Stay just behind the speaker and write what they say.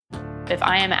If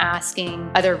I am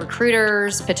asking other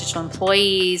recruiters, potential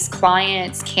employees,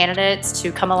 clients, candidates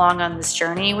to come along on this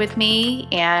journey with me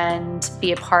and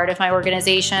be a part of my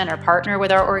organization or partner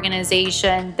with our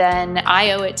organization, then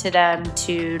I owe it to them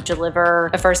to deliver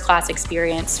a first-class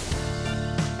experience.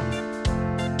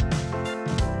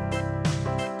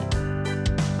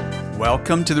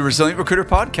 Welcome to the Resilient Recruiter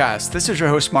Podcast. This is your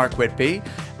host, Mark Whitby,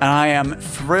 and I am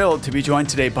thrilled to be joined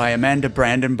today by Amanda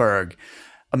Brandenberg.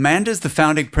 Amanda is the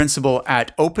founding principal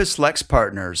at OpusLex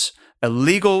Partners, a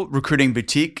legal recruiting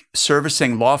boutique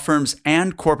servicing law firms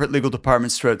and corporate legal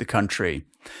departments throughout the country.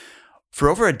 For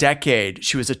over a decade,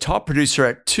 she was a top producer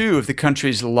at two of the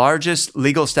country's largest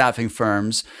legal staffing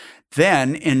firms.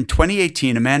 Then, in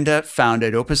 2018, Amanda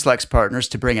founded OpusLex Partners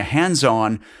to bring a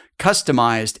hands-on,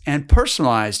 customized, and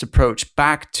personalized approach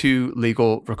back to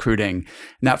legal recruiting.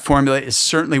 And that formula is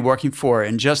certainly working for her.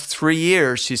 In just 3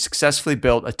 years, she successfully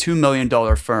built a $2 million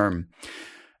firm.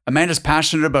 Amanda's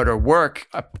passionate about her work,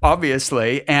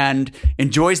 obviously, and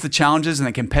enjoys the challenges and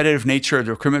the competitive nature of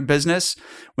the recruitment business.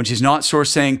 When she's not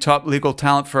sourcing top legal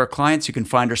talent for her clients, you can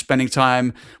find her spending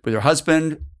time with her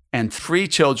husband and 3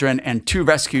 children and 2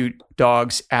 rescue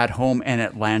dogs at home in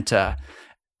Atlanta.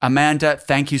 Amanda,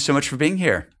 thank you so much for being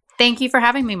here. Thank you for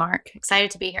having me, Mark.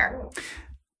 Excited to be here.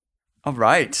 All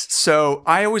right. So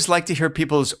I always like to hear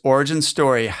people's origin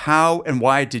story. How and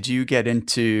why did you get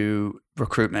into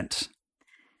recruitment?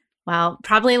 Well,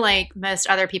 probably like most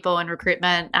other people in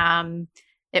recruitment,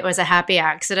 it was a happy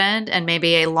accident and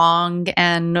maybe a long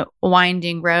and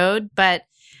winding road. But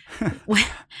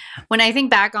when I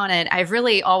think back on it, I've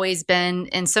really always been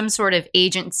in some sort of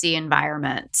agency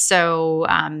environment. So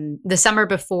the summer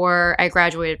before I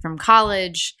graduated from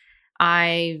college,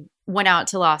 I went out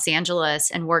to Los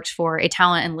Angeles and worked for a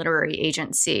talent and literary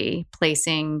agency,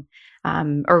 placing,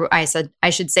 I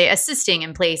should say, assisting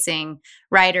in placing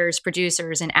writers,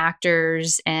 producers, and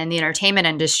actors in the entertainment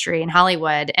industry in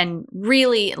Hollywood, and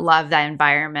really loved that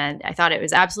environment. I thought it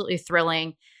was absolutely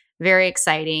thrilling, very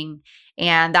exciting.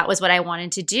 And that was what I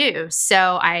wanted to do.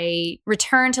 So I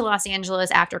returned to Los Angeles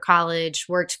after college,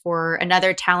 worked for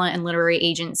another talent and literary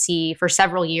agency for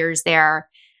several years there,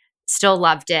 still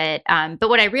loved it. But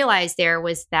what I realized there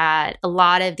was that a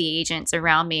lot of the agents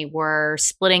around me were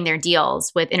splitting their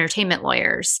deals with entertainment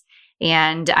lawyers.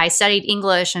 And I studied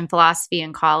English and philosophy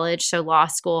in college, so law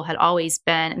school had always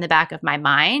been in the back of my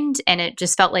mind. And it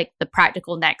just felt like the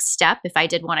practical next step if I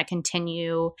did want to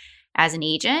continue as an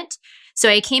agent. So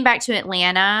I came back to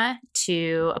Atlanta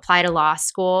to apply to law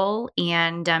school.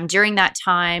 And during that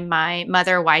time, my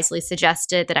mother wisely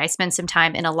suggested that I spend some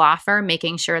time in a law firm,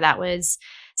 making sure that was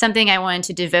something I wanted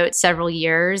to devote several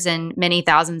years and many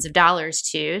thousands of dollars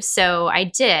to. So I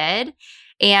did,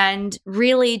 and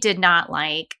really did not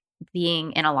like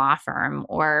being in a law firm,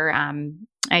 or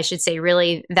I should say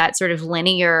really that sort of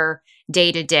linear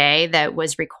day-to-day that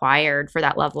was required for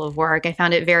that level of work. I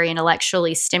found it very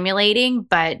intellectually stimulating,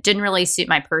 but didn't really suit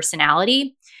my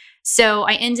personality. So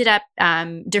I ended up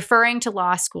deferring to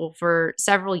law school for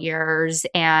several years,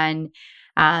 and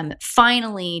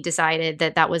finally decided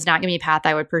that that was not going to be a path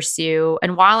I would pursue.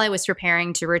 And while I was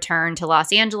preparing to return to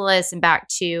Los Angeles and back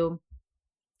to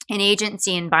an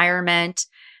agency environment,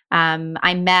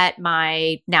 I met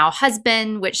my now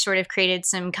husband, which sort of created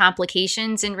some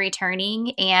complications in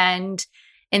returning. And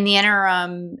in the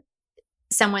interim,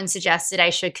 someone suggested I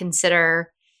should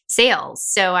consider sales.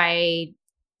 So I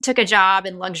took a job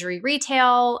in luxury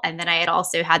retail. And then I had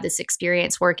also had this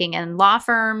experience working in law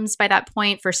firms by that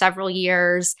point for several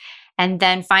years. And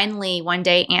then finally, one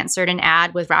day answered an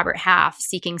ad with Robert Half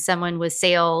seeking someone with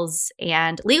sales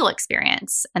and legal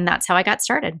experience. And that's how I got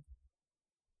started.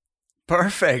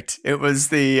 Perfect. It was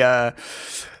the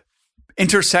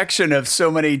intersection of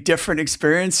so many different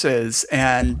experiences.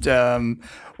 And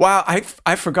wow,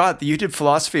 I forgot that you did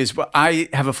philosophy as well. I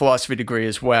have a philosophy degree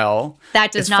as well.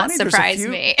 That does not surprise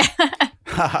me.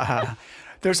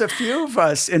 There's a few of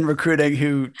us in recruiting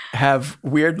who have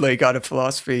weirdly got a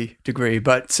philosophy degree,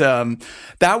 but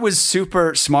that was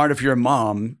super smart of your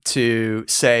mom to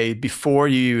say before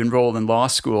you enrolled in law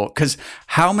school, because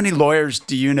how many lawyers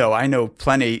do you know? I know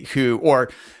plenty or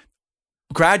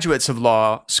graduates of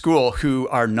law school who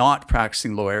are not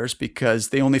practicing lawyers because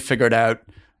they only figured out,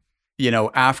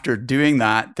 after doing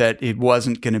that it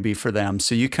wasn't going to be for them.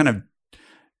 So you kind of,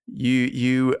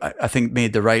 I think,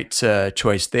 made the right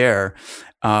choice there.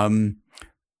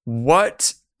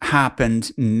 What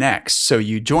happened next? So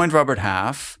you joined Robert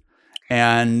Half,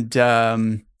 and how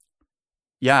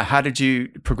did you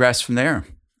progress from there?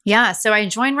 Yeah, so I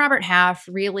joined Robert Half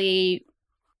really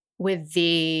with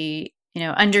the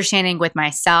understanding with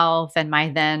myself and my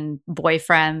then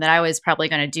boyfriend that I was probably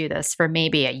going to do this for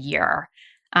maybe a year.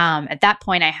 At that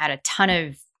point, I had a ton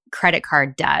of credit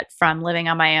card debt from living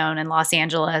on my own in Los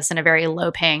Angeles in a very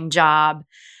low paying job.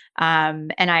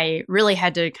 And I really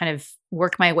had to kind of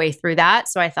work my way through that.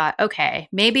 So I thought, okay,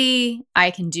 maybe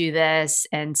I can do this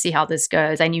and see how this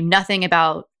goes. I knew nothing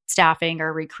about staffing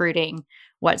or recruiting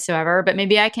whatsoever, but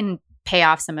maybe I can pay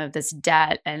off some of this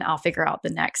debt and I'll figure out the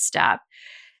next step.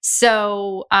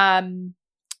 So,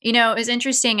 it was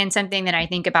interesting, and something that I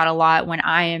think about a lot when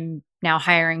I am now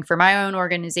hiring for my own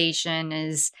organization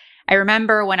is I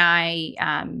remember when I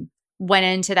went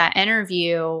into that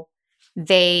interview,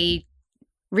 they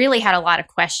really had a lot of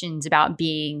questions about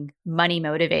being money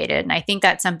motivated. And I think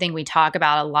that's something we talk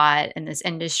about a lot in this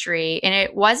industry. And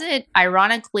it wasn't,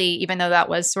 ironically, even though that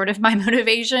was sort of my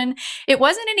motivation, it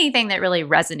wasn't anything that really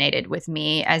resonated with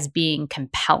me as being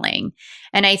compelling.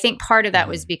 And I think part of that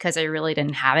was because I really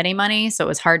didn't have any money. So it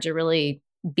was hard to really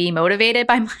be motivated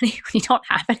by money when you don't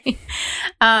have any.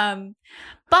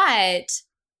 But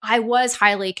I was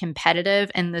highly competitive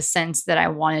in the sense that I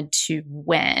wanted to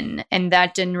win. And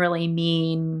that didn't really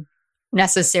mean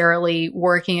necessarily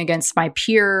working against my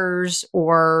peers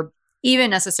or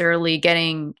even necessarily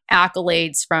getting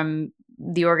accolades from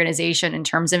the organization in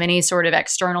terms of any sort of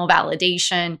external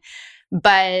validation.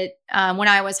 But when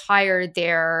I was hired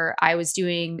there, I was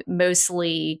doing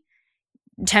mostly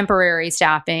temporary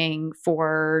staffing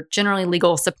for generally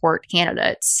legal support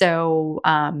candidates. So,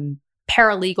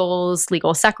 paralegals,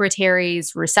 legal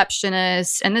secretaries,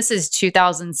 receptionists, and this is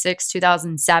 2006,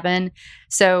 2007.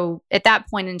 So at that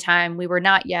point in time, we were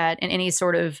not yet in any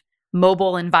sort of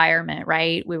mobile environment,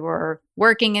 right? We were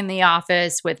working in the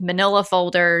office with manila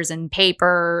folders and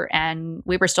paper, and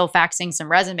we were still faxing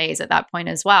some resumes at that point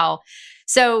as well.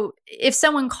 So if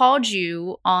someone called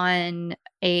you on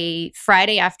a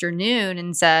Friday afternoon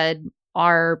and said,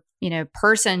 our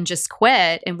person just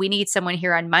quit and we need someone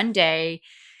here on Monday,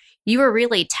 you were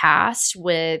really tasked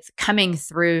with coming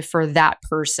through for that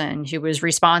person who was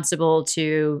responsible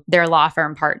to their law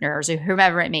firm partners or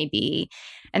whomever it may be.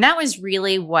 And that was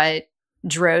really what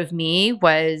drove me,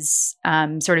 was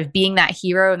sort of being that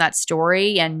hero in that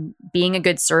story and being a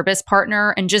good service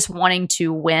partner and just wanting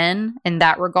to win in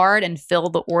that regard and fill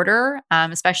the order,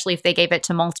 especially if they gave it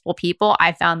to multiple people.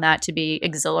 I found that to be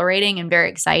exhilarating and very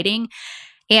exciting.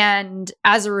 And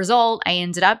as a result, I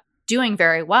ended up doing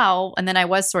very well. And then I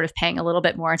was sort of paying a little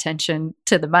bit more attention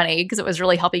to the money because it was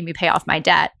really helping me pay off my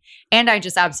debt. And I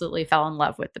just absolutely fell in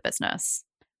love with the business.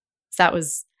 So that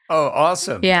was... Oh,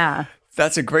 awesome. Yeah.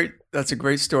 That's a great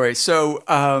story. So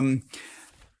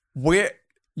where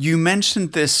you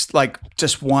mentioned this, like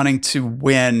just wanting to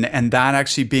win and that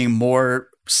actually being more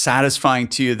satisfying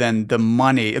to you than the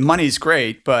money. And money's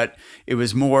great, but it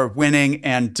was more winning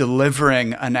and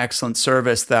delivering an excellent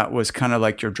service that was kind of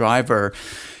like your driver.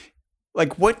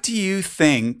 Like, what do you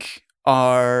think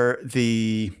are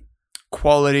the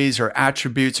qualities or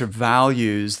attributes or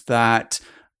values that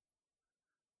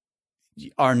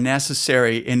are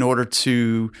necessary in order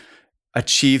to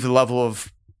achieve the level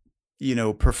of,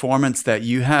 performance that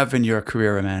you have in your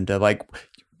career, Amanda? Like,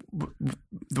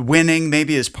 the winning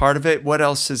maybe is part of it. What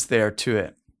else is there to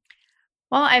it?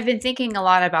 Well, I've been thinking a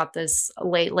lot about this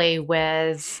lately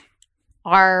with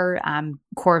our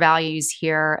core values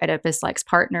here at OpusLex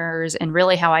Partners, and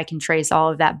really how I can trace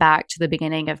all of that back to the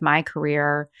beginning of my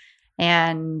career.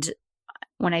 And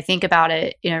when I think about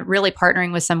it, really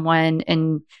partnering with someone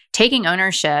and taking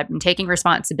ownership and taking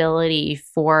responsibility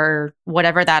for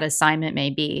whatever that assignment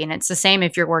may be. And it's the same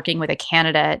if you're working with a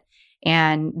candidate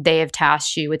and they have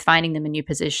tasked you with finding them a new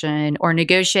position or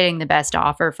negotiating the best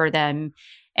offer for them,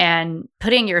 and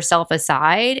putting yourself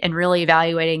aside and really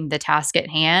evaluating the task at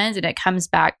hand. And it comes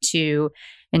back to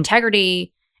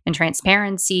integrity and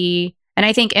transparency, and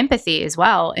I think empathy as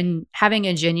well, and having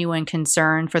a genuine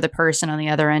concern for the person on the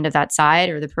other end of that side,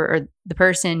 or the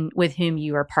person with whom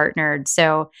you are partnered.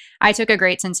 So I took a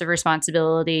great sense of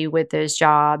responsibility with those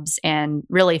jobs and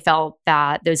really felt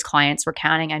that those clients were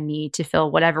counting on me to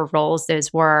fill whatever roles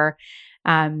those were.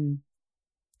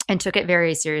 And took it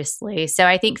very seriously. So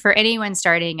I think for anyone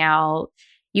starting out,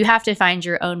 you have to find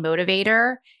your own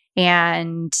motivator.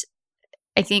 And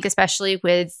I think especially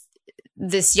with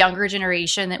this younger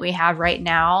generation that we have right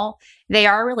now, they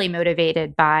are really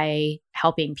motivated by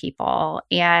helping people.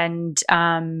 And,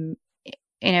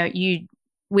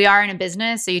 we are in a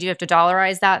business, so you do have to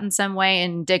dollarize that in some way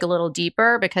and dig a little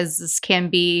deeper, because this can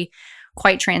be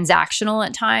quite transactional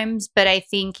at times. But I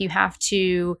think you have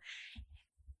to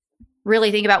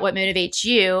really think about what motivates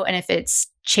you. And if it's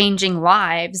changing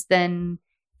lives, then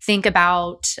think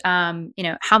about,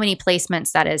 how many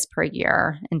placements that is per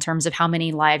year in terms of how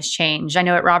many lives changed. I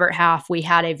know at Robert Half, we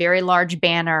had a very large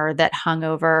banner that hung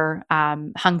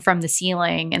from the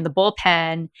ceiling in the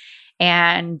bullpen,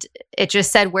 and it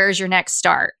just said, "Where's your next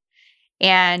start?"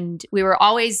 And we were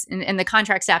always, in the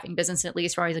contract staffing business at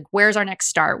least, we're always like, where's our next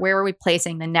start? Where are we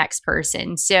placing the next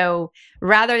person? So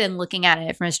rather than looking at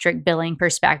it from a strict billing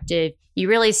perspective, you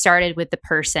really started with the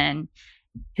person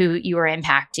who you are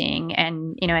impacting.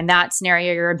 And, in that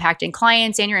scenario, you're impacting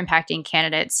clients and you're impacting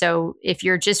candidates. So if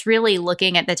you're just really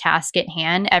looking at the task at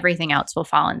hand, everything else will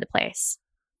fall into place.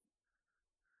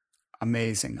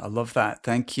 Amazing. I love that.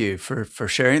 Thank you for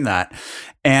sharing that.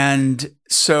 And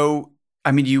so,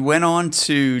 you went on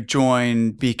to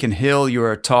join Beacon Hill. You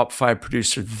were a top 5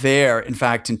 producer there. In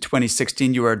fact, in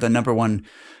 2016, you were the number 1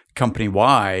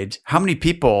 company-wide. How many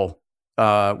people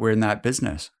were in that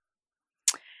business?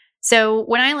 So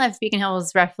when I left, Beacon Hill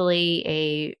was roughly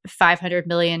a $500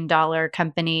 million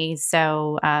company.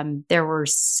 So there were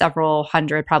several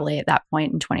hundred probably at that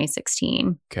point in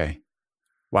 2016. Okay.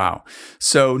 Wow.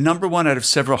 So number 1 out of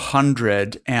several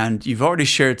hundred, and you've already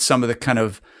shared some of the kind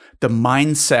of the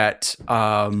mindset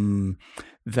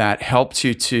that helped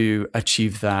you to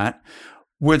achieve that.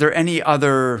 Were there any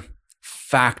other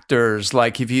factors,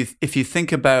 like if you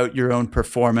think about your own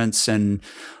performance, and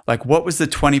like what was the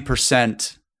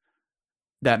 20%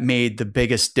 that made the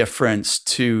biggest difference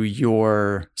to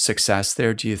your success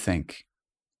there, do you think?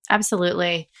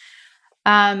 Absolutely.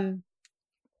 A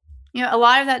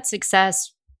lot of that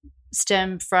success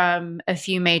stemmed from a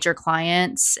few major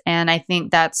clients. And I think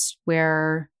that's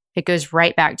where it goes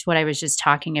right back to what I was just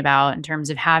talking about in terms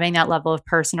of having that level of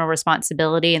personal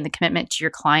responsibility and the commitment to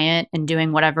your client and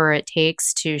doing whatever it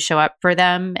takes to show up for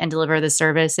them and deliver the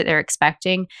service that they're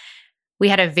expecting. We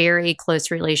had a very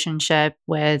close relationship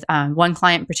with one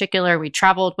client in particular. We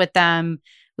traveled with them.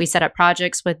 We set up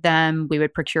projects with them. We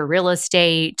would procure real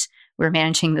estate. We were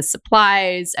managing the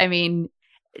supplies.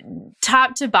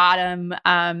 Top to bottom,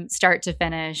 start to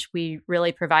finish, we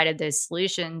really provided those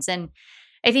solutions. And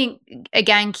I think,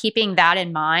 again, keeping that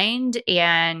in mind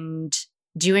and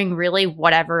doing really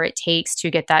whatever it takes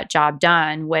to get that job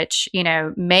done, which,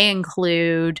 may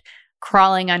include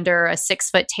crawling under a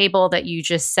 6-foot table that you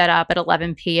just set up at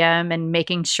 11 p.m. and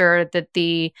making sure that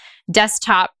the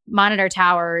desktop monitor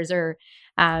towers or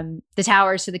the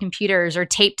towers to the computers are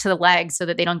taped to the legs so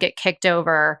that they don't get kicked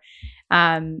over.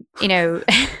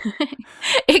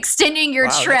 Extending your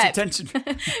trip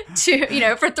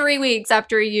to, for 3 weeks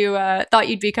after you thought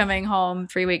you'd be coming home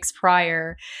 3 weeks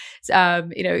prior,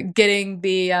 getting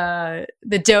the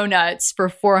donuts for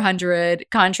 400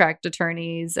 contract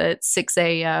attorneys at 6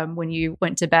 a.m. when you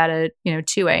went to bed at,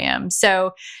 2 a.m.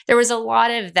 So there was a lot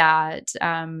of that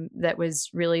that was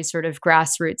really sort of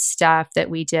grassroots stuff that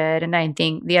we did. And I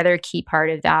think the other key part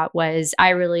of that was I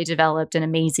really developed an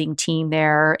amazing team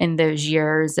there in those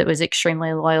years that was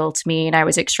extremely loyal to me, and I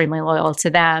was extremely loyal to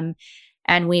them.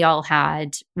 And we all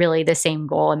had really the same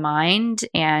goal in mind,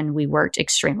 and we worked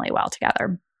extremely well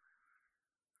together.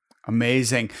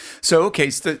 Amazing. So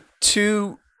the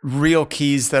 2 real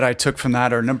keys that I took from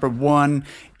that are, number 1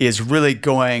 is really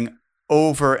going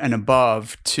over and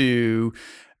above to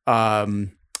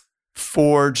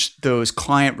forge those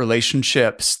client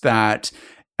relationships that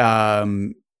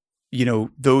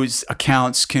those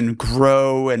accounts can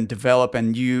grow and develop,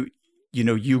 and you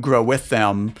grow with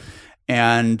them.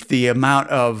 And the amount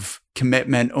of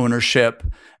commitment, ownership,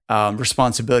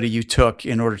 responsibility you took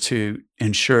in order to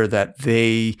ensure that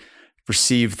they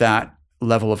receive that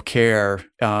level of care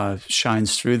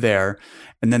shines through there.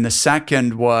 And then the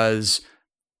second was,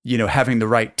 having the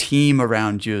right team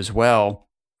around you as well.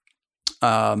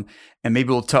 And maybe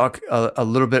we'll talk a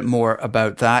little bit more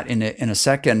about that in a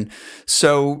second.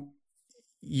 So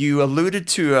you alluded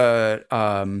to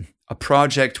a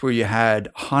project where you had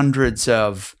hundreds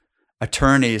of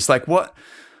attorneys. Like, what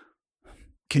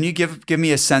can you give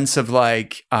me a sense of,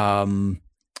 like,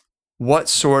 what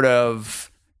sort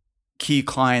of key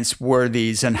clients were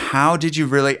these, and how did you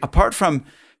really, apart from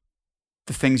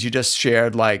the things you just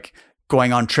shared, like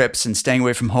going on trips and staying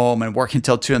away from home and working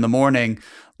till 2 a.m,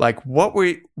 like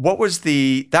that was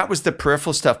the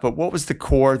peripheral stuff, but what was the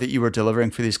core that you were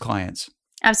delivering for these clients?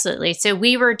 Absolutely. So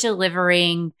we were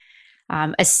delivering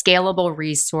a scalable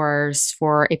resource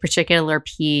for a particular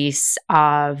piece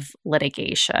of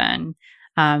litigation,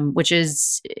 which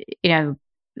is,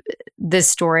 this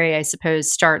story, I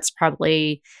suppose, starts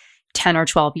probably 10 or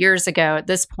 12 years ago at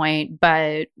this point.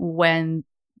 But when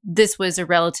this was a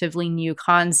relatively new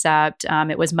concept,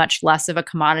 it was much less of a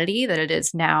commodity than it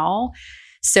is now.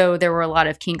 So there were a lot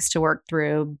of kinks to work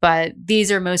through, but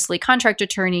these are mostly contract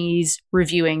attorneys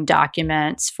reviewing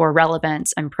documents for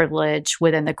relevance and privilege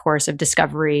within the course of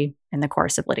discovery and the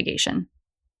course of litigation.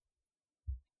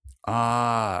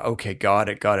 Ah, okay. Got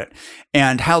it.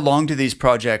 And how long do these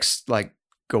projects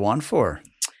go on for?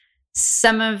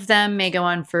 Some of them may go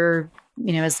on for,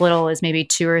 as little as maybe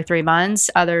 2 or 3 months.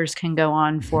 Others can go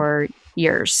on for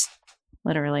years,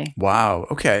 literally. Wow.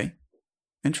 Okay.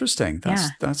 Interesting.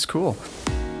 That's cool.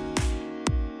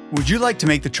 Would you like to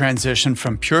make the transition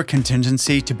from pure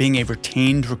contingency to being a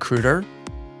retained recruiter?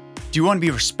 Do you want to be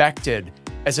respected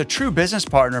as a true business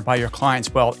partner by your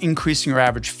clients while increasing your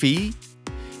average fee?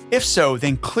 If so,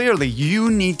 then clearly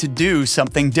you need to do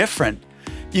something different.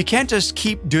 You can't just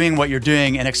keep doing what you're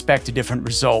doing and expect a different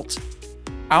result.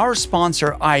 Our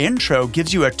sponsor, iIntro,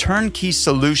 gives you a turnkey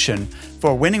solution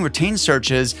for winning retained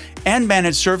searches and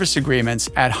managed service agreements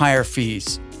at higher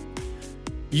fees.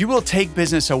 You will take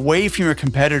business away from your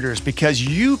competitors because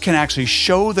you can actually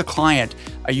show the client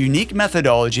a unique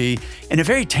methodology in a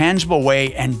very tangible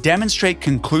way and demonstrate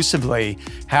conclusively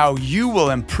how you will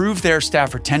improve their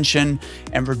staff retention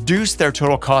and reduce their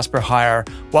total cost per hire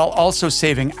while also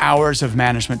saving hours of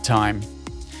management time.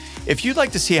 If you'd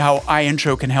like to see how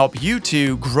iIntro can help you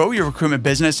to grow your recruitment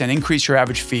business and increase your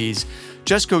average fees,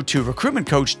 just go to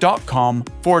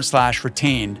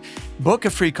recruitmentcoach.com/retained. Book a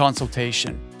free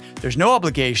consultation. There's no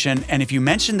obligation, and if you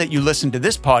mention that you listened to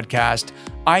this podcast,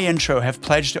 iIntro have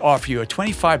pledged to offer you a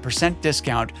 25%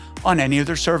 discount on any of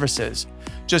their services.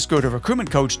 Just go to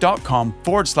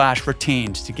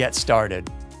recruitmentcoach.com/retained to get started.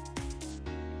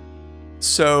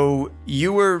 So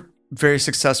you were very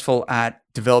successful at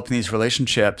developing these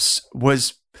relationships.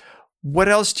 What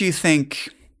else do you think?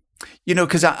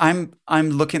 Because I'm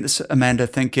looking at this, Amanda,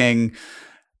 thinking,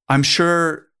 I'm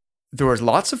sure there was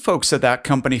lots of folks at that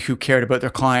company who cared about their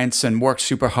clients and worked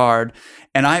super hard.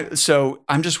 So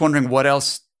I'm just wondering what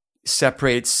else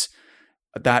separates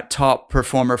that top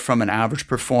performer from an average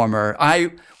performer.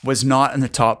 I was not in the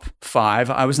top 5.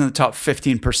 I was in the top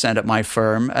 15% at my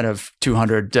firm out of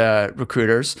 200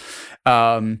 recruiters.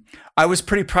 I was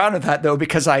pretty proud of that though,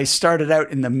 because I started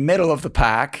out in the middle of the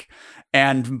pack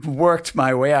and worked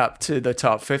my way up to the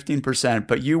top 15%.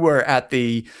 But you were at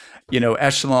the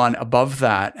echelon above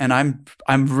that. And I'm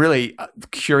really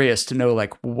curious to know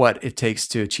what it takes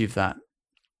to achieve that.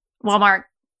 Well, Mark,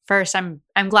 first, I'm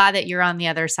glad that you're on the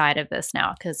other side of this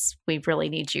now, because we really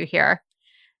need you here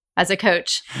as a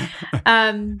coach.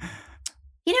 I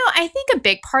think a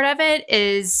big part of it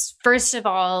is, first of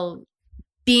all,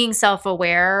 being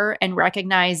self-aware and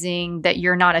recognizing that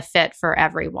you're not a fit for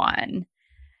everyone.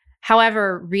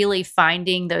 However, really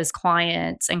finding those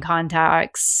clients and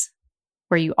contacts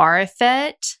where you are a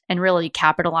fit and really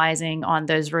capitalizing on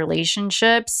those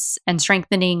relationships and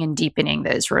strengthening and deepening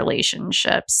those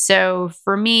relationships. So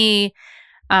for me,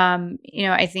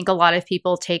 I think a lot of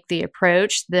people take the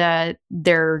approach that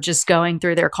they're just going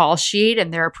through their call sheet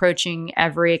and they're approaching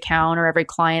every account or every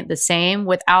client the same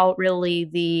without really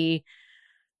the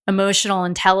emotional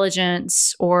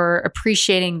intelligence or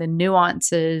appreciating the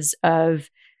nuances of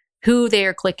who they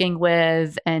are clicking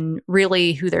with and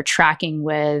really who they're tracking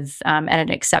with at an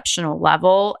exceptional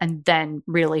level, and then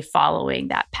really following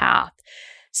that path.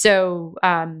 So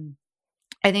I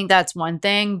think that's one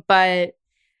thing. But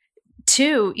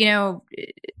 2,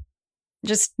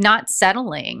 just not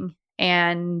settling.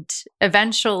 And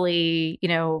eventually,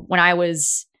 when I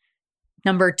was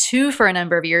number 2 for a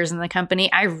number of years in the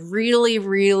company, I really,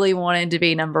 really wanted to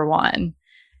be number 1.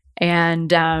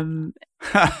 And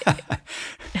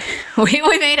we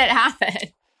made it happen.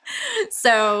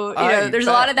 So, there's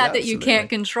a lot of that you can't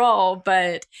control.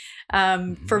 But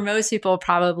for most people,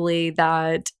 probably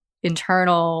that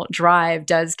internal drive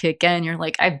does kick in. You're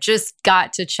like, I've just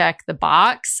got to check the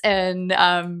box and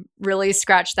really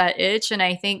scratch that itch. And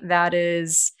I think that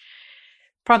is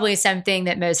probably something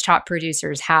that most top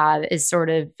producers have, is sort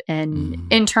of an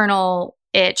internal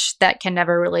itch that can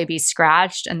never really be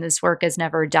scratched, and this work is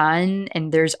never done,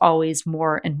 and there's always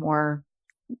more and more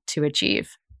to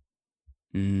achieve.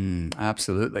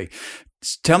 Absolutely.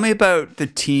 Tell me about the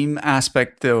team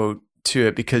aspect though to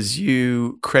it, because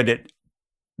you credit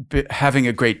having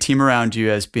a great team around you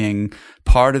as being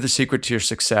part of the secret to your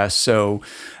success. So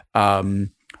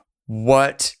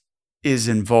what is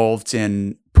involved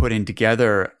in putting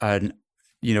together an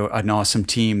awesome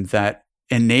team that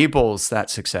enables that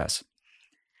success?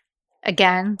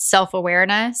 Again,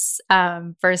 self-awareness.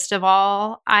 First of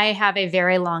all, I have a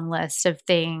very long list of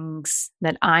things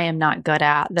that I am not good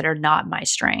at, that are not my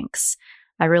strengths.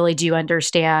 I really do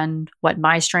understand what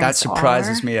my strengths are. That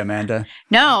surprises me, Amanda.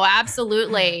 No,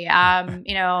 absolutely. I'm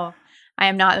I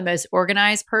am not the most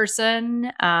organized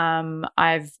person.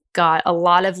 I've got a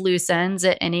lot of loose ends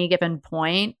at any given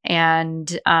point. And,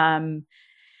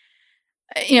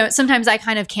 sometimes I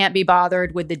kind of can't be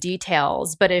bothered with the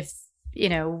details. But if,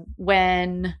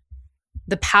 when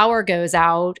the power goes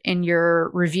out in your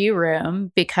review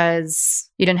room because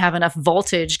you didn't have enough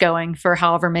voltage going for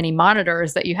however many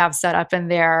monitors that you have set up in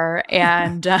there,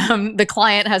 and the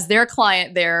client has their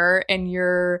client there, and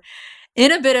you're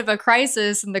in a bit of a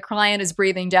crisis and the client is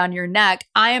breathing down your neck,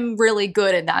 I am really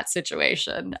good in that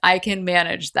situation. I can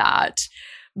manage that.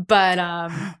 But,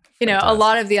 a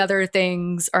lot of the other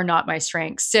things are not my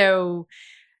strengths. So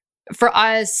for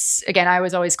us, again, I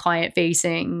was always client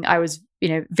facing. I was,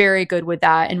 very good with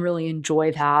that and really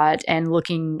enjoy that, and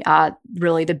looking at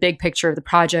really the big picture of the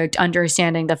project,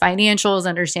 understanding the financials,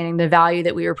 understanding the value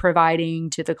that we were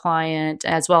providing to the client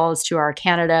as well as to our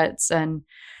candidates. And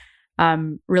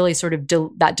really sort of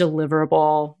that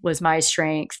deliverable was my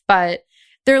strength. But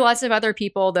there are lots of other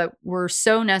people that were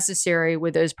so necessary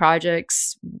with those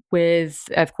projects with,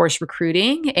 of course,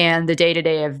 recruiting and the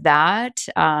day-to-day of that.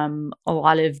 A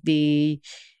lot of the,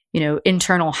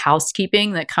 internal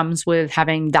housekeeping that comes with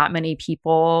having that many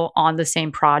people on the same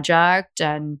project,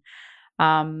 and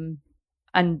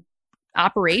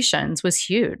operations was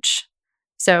huge.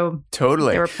 So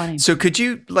totally, there were plenty. So could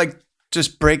you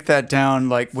just break that down?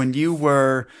 Like when you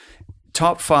were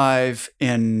top 5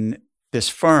 in this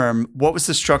firm, what was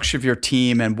the structure of your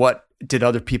team and what did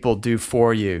other people do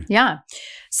for you? Yeah.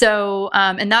 So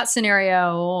in that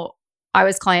scenario, I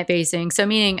was client facing. So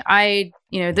meaning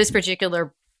this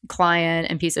particular client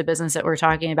and piece of business that we're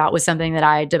talking about was something that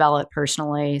I developed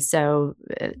personally. So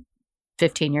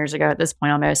 15 years ago at this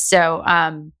point almost. So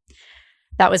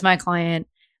that was my client.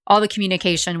 All the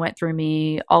communication went through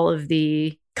me, all of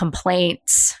the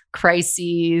complaints,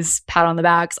 crises, pat on the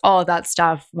backs, all of that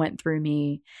stuff went through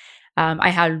me.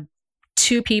 I had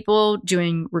 2 people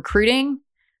doing recruiting,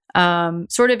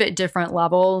 sort of at different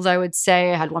levels, I would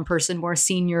say. I had one person more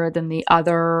senior than the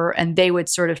other, and they would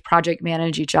sort of project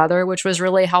manage each other, which was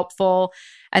really helpful.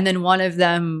 And then one of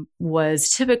them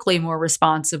was typically more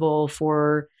responsible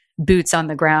for boots on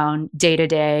the ground, day to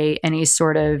day, any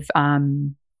sort of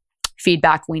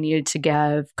feedback we needed to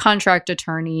give contract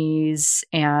attorneys,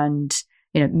 and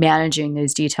managing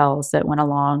those details that went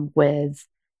along with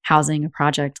housing a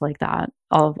project like that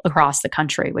all across the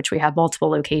country, which we had multiple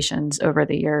locations over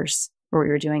the years where we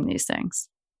were doing these things.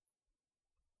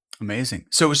 Amazing.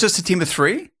 So it was just a team of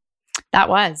 3? That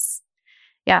was.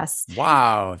 Yes.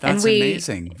 Wow. That's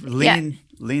amazing. Lean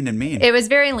and mean. It was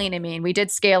very lean and mean. We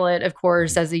did scale it, of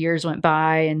course, as the years went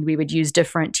by, and we would use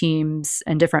different teams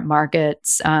and different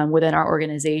markets within our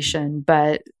organization.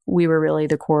 But we were really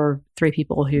the core 3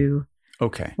 people who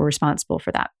were responsible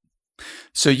for that.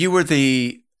 So you were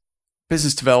the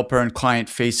business developer and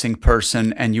client-facing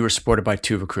person, and you were supported by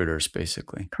 2 recruiters,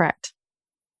 basically. Correct.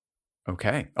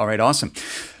 Okay. All right. Awesome.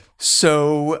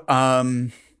 So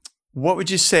what would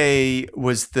you say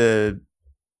was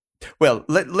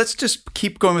let's just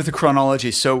keep going with the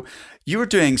chronology. So you were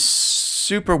doing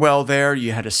super well there.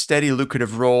 You had a steady,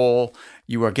 lucrative role.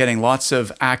 You were getting lots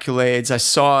of accolades. I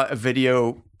saw a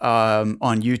video on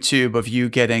YouTube of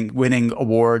you winning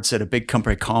awards at a big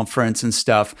company conference and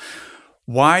stuff.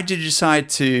 Why did you decide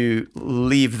to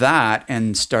leave that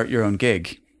and start your own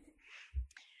gig?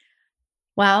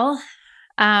 Well,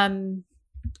 I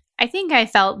think I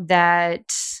felt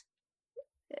that,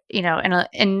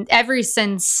 in every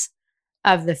sense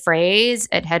of the phrase,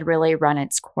 it had really run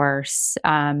its course.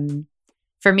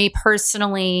 For me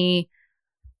personally,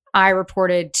 I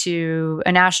reported to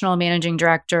a national managing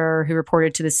director who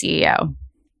reported to the CEO,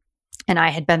 and I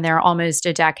had been there almost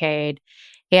a decade.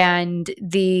 And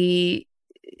the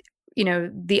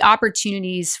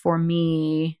opportunities for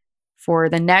me for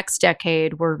the next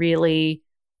decade were really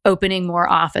opening more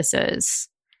offices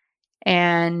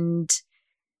and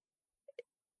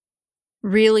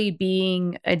really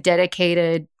being a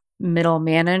dedicated middle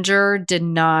manager did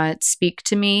not speak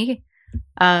to me.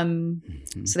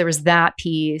 So there was that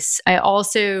piece. I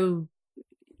also,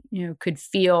 could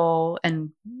feel, and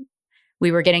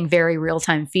we were getting very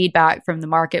real-time feedback from the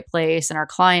marketplace and our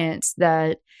clients,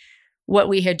 that what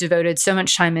we had devoted so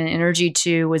much time and energy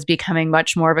to was becoming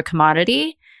much more of a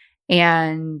commodity,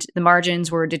 and the margins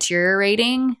were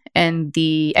deteriorating and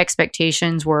the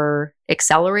expectations were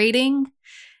accelerating.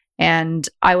 And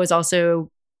I was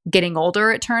also getting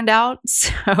older, it turned out.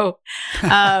 So,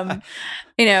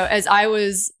 as I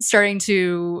was starting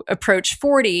to approach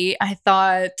 40, I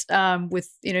thought with,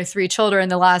 3 children,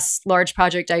 the last large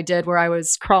project I did where I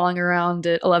was crawling around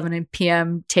at 11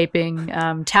 p.m. taping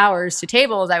towers to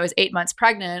tables, I was 8 months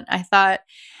pregnant. I thought,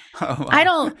 Oh,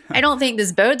 wow. I don't think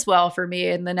this bodes well for me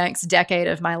in the next decade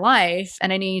of my life,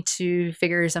 and I need to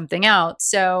figure something out.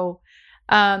 So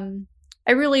I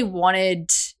really wanted,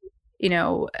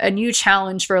 a new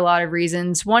challenge for a lot of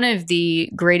reasons. One of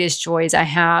the greatest joys I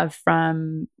have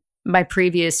from my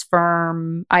previous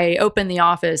firm, I opened the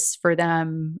office for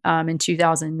them in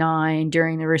 2009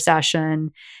 during the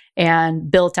recession, and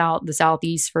built out the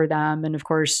Southeast for them. And of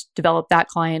course, developed that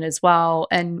client as well.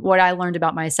 And what I learned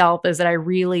about myself is that I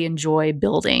really enjoy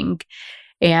building.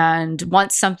 And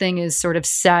once something is sort of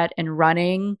set and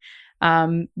running,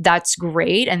 that's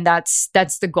great. And that's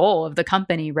the goal of the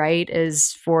company, right?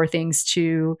 Is for things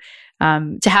to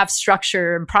have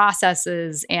structure and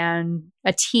processes and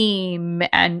a team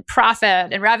and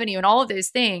profit and revenue and all of those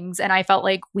things. And I felt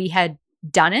like we had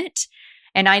done it.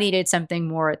 And I needed something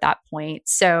more at that point.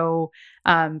 So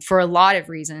for a lot of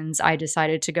reasons, I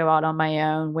decided to go out on my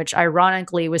own, which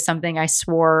ironically was something I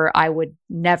swore I would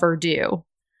never do.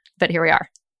 But here we are.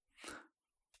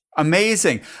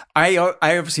 Amazing. I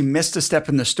obviously missed a step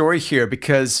in the story here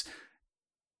because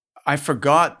I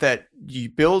forgot that you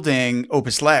building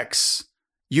Opus Lex,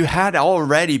 you had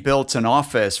already built an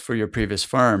office for your previous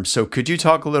firm. So could you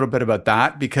talk a little bit about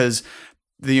that? Because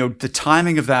the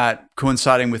timing of that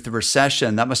coinciding with the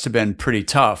recession, that must have been pretty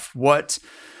tough. What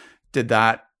did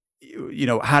that,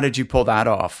 how did you pull that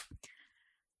off?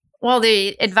 Well,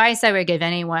 the advice I would give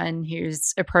anyone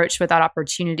who's approached with that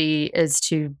opportunity is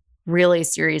to really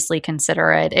seriously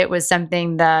consider it. It was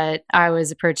something that I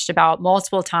was approached about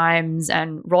multiple times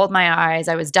and rolled my eyes.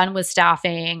 I was done with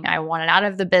staffing. I wanted out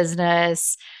of the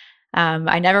business.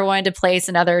 I never wanted to place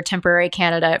another temporary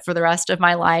candidate for the rest of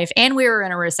my life. And we were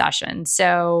in a recession.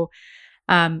 So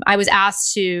I was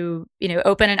asked to,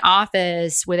 open an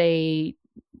office with a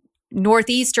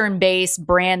Northeastern-based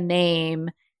brand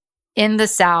name in the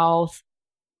South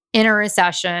in a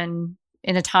recession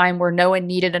in a time where no one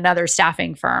needed another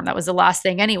staffing firm. That was the last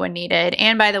thing anyone needed.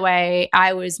 And by the way,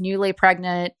 I was newly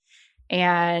pregnant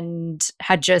and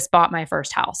had just bought my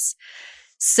first house.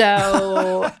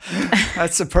 So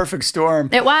that's a perfect storm.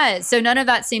 It was. So none of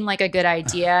that seemed like a good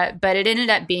idea, but it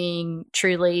ended up being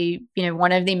truly,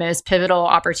 one of the most pivotal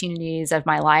opportunities of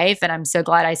my life. And I'm so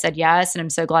glad I said yes. And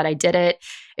I'm so glad I did it.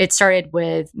 It started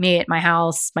with me at my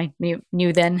house, my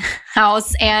new then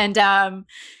house, and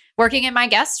working in my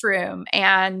guest room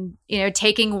and,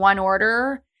 taking one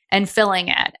order and filling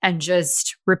it and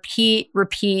just repeat.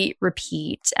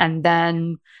 And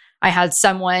then I had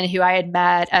someone who I had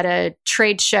met at a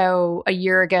trade show a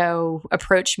year ago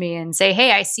approach me and say,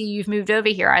 "Hey, I see you've moved over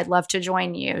here. I'd love to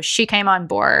join you." She came on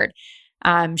board.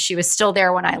 She was still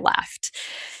there when I left.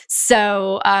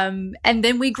 So, and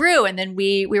then we grew, and then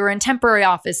we were in temporary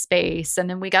office space, and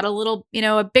then we got a little,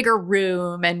 a bigger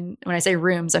room. And when I say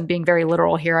rooms, I'm being very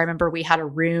literal here. I remember we had a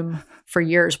room for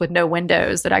years with no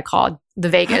windows that I called the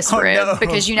Vegas room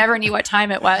because you never knew what time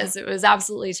it was. It was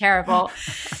absolutely terrible.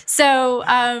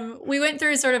 So, we went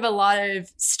through sort of a lot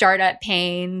of startup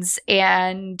pains,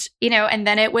 and, and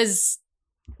then it was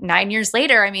 9 years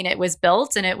later, it was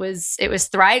built and it was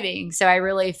thriving. So I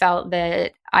really felt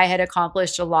that I had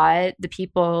accomplished a lot. The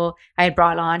people I had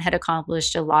brought on had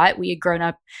accomplished a lot. We had grown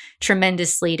up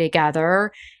tremendously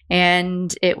together,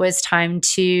 and it was time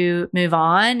to move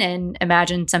on and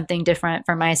imagine something different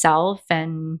for myself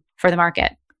and for the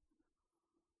market.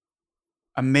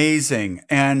 Amazing.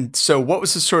 And so what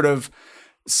was the sort of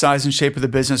size and shape of the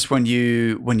business when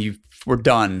you were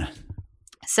done?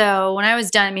 So when I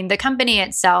was done, the company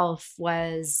itself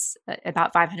was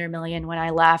about 500 million when I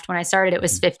left. When I started, it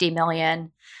was 50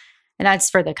 million. And that's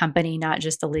for the company, not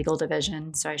just the legal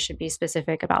division. So I should be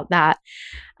specific about that.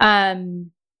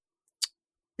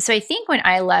 So I think when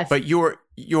I left... But your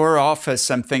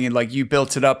office, I'm thinking like you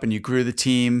built it up and you grew the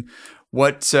team.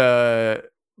 What, how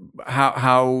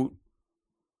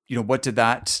what did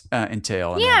that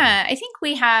entail? Yeah, I think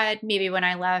we had maybe when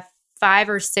I left, 5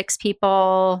 or 6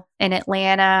 people in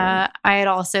Atlanta. Right. I had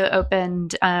also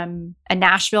opened a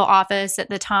Nashville office at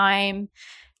the time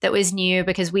that was new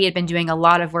because we had been doing a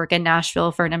lot of work in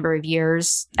Nashville for a number of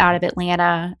years out of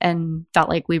Atlanta and felt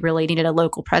like we really needed a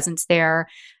local presence there.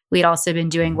 We'd also been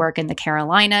doing work in the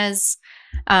Carolinas,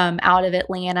 out of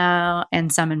Atlanta,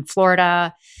 and some in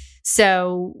Florida.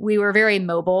 So we were very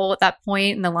mobile at that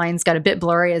point, and the lines got a bit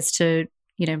blurry as to,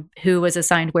 who was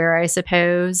assigned where, I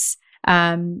suppose.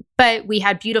 But we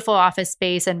had beautiful office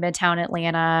space in Midtown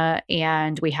Atlanta,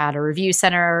 and we had a review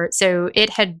center. So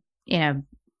it had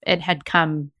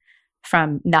come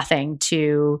from nothing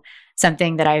to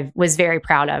something that I was very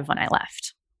proud of when I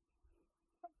left.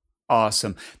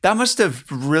 Awesome. That must have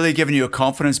really given you a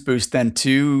confidence boost then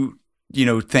to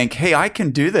think, hey, I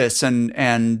can do this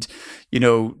and do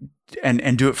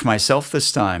it for myself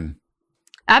this time?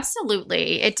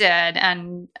 Absolutely, it did.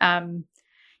 And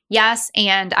yes,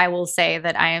 and I will say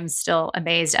that I am still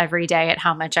amazed every day at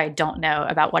how much I don't know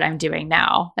about what I'm doing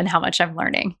now and how much I'm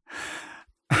learning.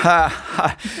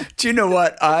 Do you know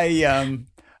what? I'm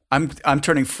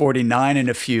turning 49 in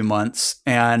a few months,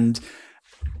 and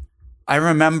I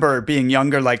remember being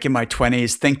younger, like in my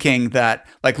 20s, thinking that,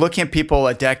 like looking at people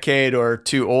a decade or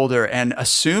two older and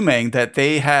assuming that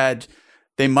they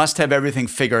must have everything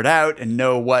figured out and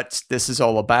know what this is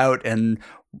all about. And,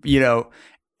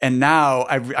 and now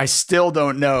I still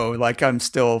don't know, like I'm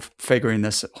still figuring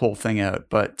this whole thing out,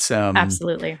 but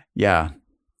Absolutely. Yeah,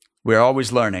 we're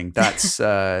always learning. That's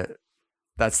the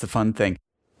fun thing.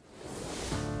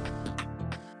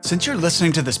 Since you're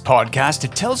listening to this podcast,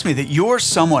 it tells me that you're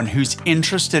someone who's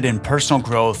interested in personal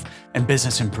growth and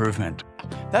business improvement.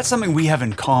 That's something we have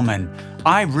in common.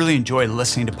 I really enjoy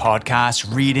listening to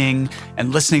podcasts, reading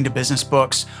and listening to business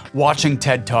books, watching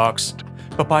TED Talks.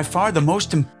 But by far the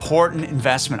most important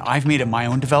investment I've made in my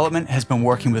own development has been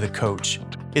working with a coach.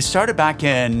 It started back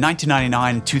in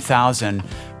 1999, 2000,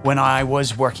 when I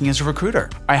was working as a recruiter.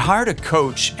 I hired a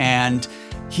coach and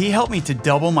he helped me to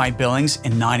double my billings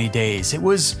in 90 days. It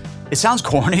sounds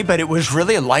corny, but it was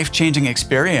really a life-changing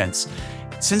experience.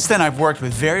 Since then, I've worked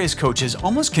with various coaches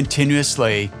almost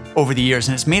continuously over the years,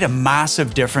 and it's made a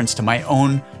massive difference to my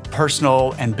own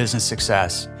personal and business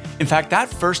success. In fact, that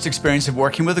first experience of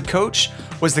working with a coach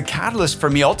was the catalyst for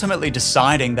me ultimately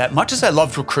deciding that much as I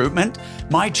loved recruitment,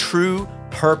 my true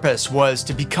purpose was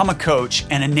to become a coach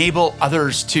and enable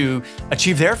others to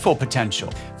achieve their full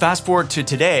potential. Fast forward to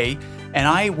today, and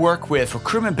I work with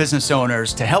recruitment business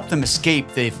owners to help them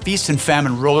escape the feast and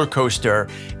famine roller coaster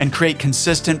and create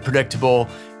consistent, predictable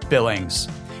billings.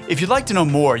 If you'd like to know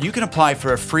more, you can apply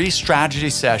for a free strategy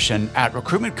session at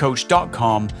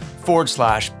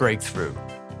recruitmentcoach.com/breakthrough.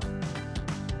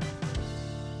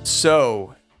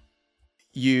 So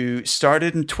you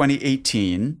started in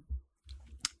 2018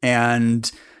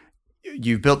 and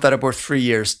you built that up over 3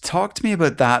 years. Talk to me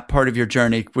about that part of your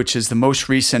journey, which is the most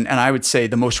recent, and I would say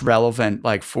the most relevant,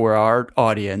 like for our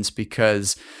audience,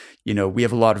 because we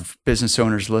have a lot of business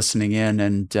owners listening in,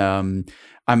 and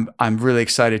I'm really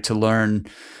excited to learn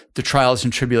the trials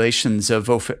and tribulations of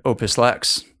Opus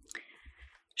Lex.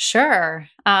 Sure.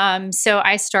 So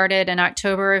I started in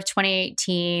October of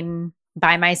 2018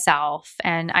 by myself.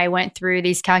 And I went through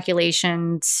these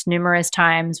calculations numerous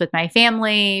times with my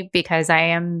family because I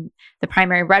am the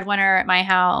primary breadwinner at my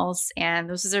house. And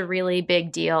this was a really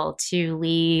big deal to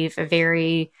leave a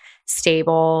very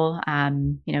stable,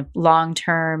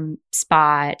 long-term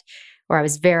spot where I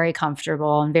was very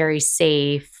comfortable and very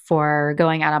safe for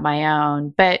going out on my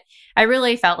own. But I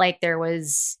really felt like there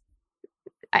was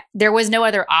no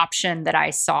other option that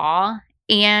I saw.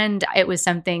 And it was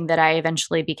something that I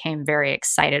eventually became very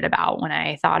excited about when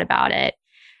I thought about it.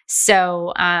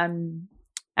 So,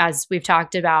 as we've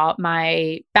talked about,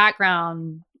 my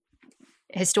background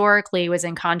historically was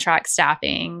in contract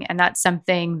staffing. And that's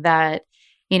something that,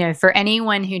 for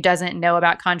anyone who doesn't know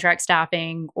about contract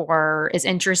staffing or is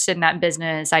interested in that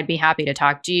business, I'd be happy to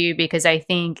talk to you because I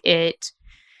think it's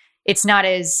not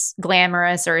as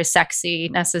glamorous or as sexy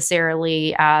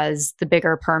necessarily as the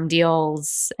bigger perm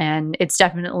deals. And it's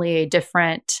definitely a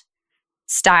different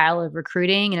style of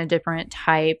recruiting and a different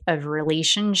type of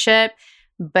relationship.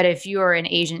 But if you are an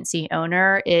agency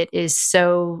owner, it is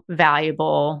so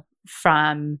valuable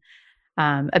from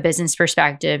a business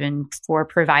perspective and for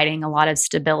providing a lot of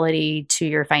stability to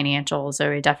your financials. So I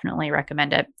would definitely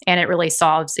recommend it. And it really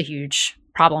solves a huge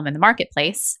problem in the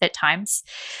marketplace at times.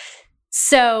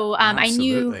 So I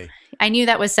knew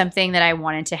that was something that I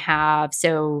wanted to have.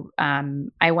 So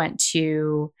I went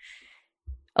to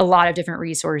a lot of different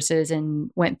resources and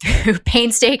went through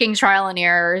painstaking trial and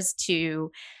errors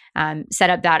to set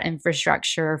up that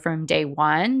infrastructure from day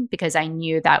one because I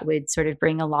knew that would sort of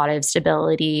bring a lot of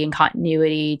stability and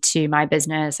continuity to my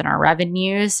business and our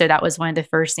revenues. So that was one of the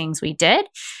first things we did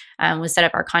was set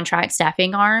up our contract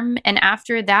staffing arm. And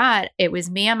after that, it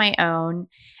was me on my own.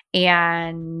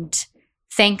 And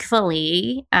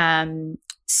thankfully,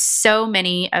 so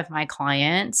many of my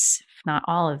clients, if not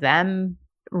all of them,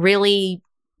 really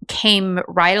came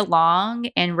right along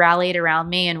and rallied around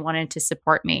me and wanted to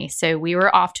support me. So we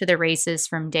were off to the races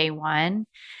from day one.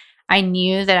 I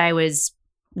knew that I was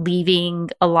leaving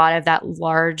a lot of that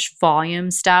large volume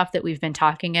stuff that we've been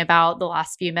talking about the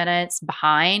last few minutes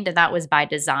behind, and that was by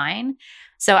design.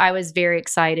 So I was very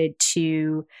excited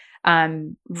to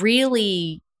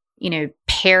really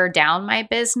pare down my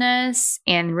business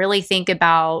and really think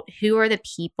about who are the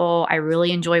people I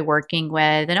really enjoy working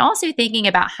with, and also thinking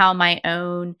about how my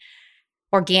own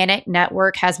organic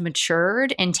network has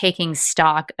matured and taking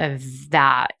stock of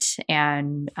that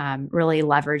and really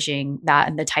leveraging that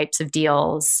and the types of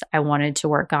deals I wanted to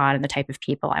work on and the type of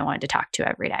people I wanted to talk to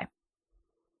every day.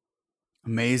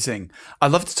 Amazing.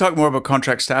 I'd love to talk more about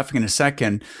contract staffing in a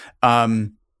second.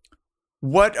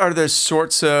 What are the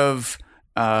sorts of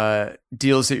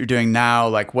deals that you're doing now?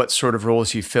 Like what sort of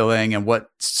roles are you filling and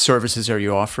what services are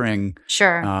you offering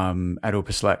Sure. At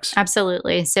Opus Lex?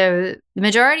 Absolutely. So the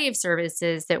majority of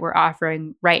services that we're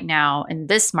offering right now in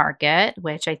this market,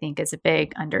 which I think is a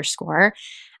big underscore,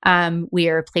 we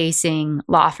are placing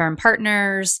law firm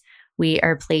partners. We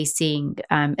are placing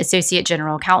associate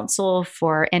general counsel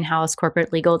for in-house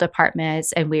corporate legal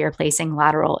departments, and we are placing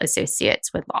lateral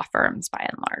associates with law firms by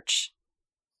and large.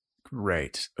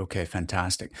 Great. Okay,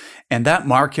 fantastic. And that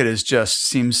market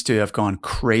seems to have gone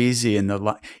crazy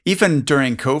even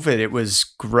during COVID, it was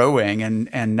growing,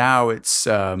 and now it's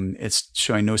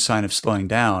showing no sign of slowing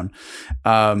down.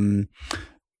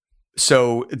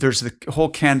 So there's the whole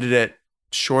candidate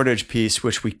shortage piece,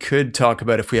 which we could talk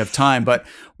about if we have time. But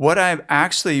what I'm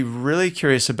actually really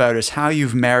curious about is how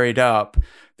you've married up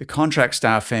the contract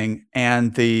staffing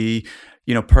and the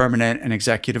permanent and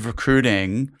executive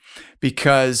recruiting,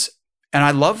 and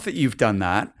I love that you've done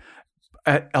that.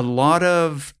 And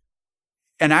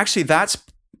actually that's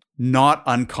not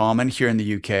uncommon here in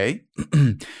the UK.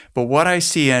 But what I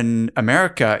see in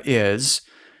America is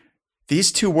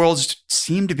these two worlds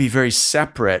seem to be very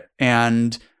separate.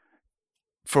 And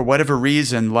for whatever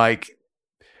reason,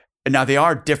 now they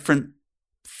are different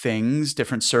things,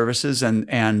 different services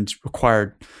and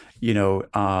require,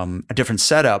 a different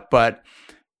setup. But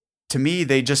to me,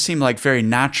 they just seem like very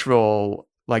natural,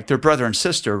 like they're brother and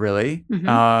sister, really.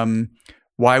 Mm-hmm.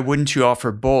 Why wouldn't you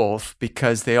offer both?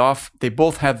 Because they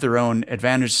both have their own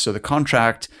advantages. So the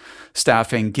contract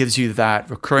staffing gives you that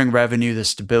recurring revenue, the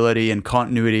stability and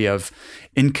continuity of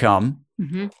income,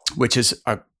 mm-hmm. which is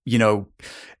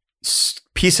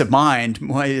peace of mind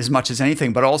as much as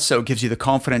anything, but also gives you the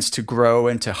confidence to grow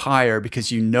and to hire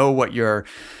because you know what your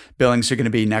billings are going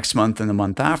to be next month and the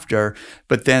month after.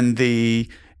 But then the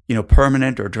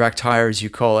permanent or direct hire, as you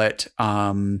call it,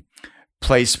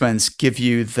 placements give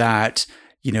you that,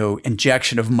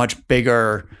 injection of much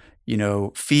bigger,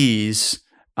 fees,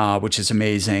 which is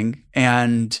amazing.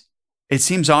 And it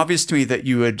seems obvious to me that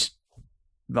you would,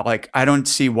 I don't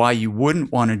see why you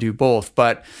wouldn't want to do both.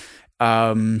 But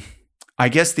I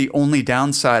guess the only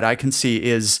downside I can see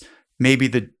is maybe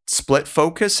the split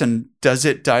focus. And does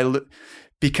it dilute?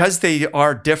 Because they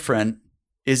are different,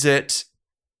 is it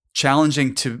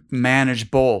challenging to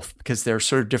manage both because they're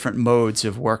sort of different modes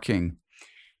of working?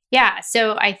 Yeah.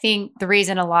 So I think the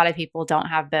reason a lot of people don't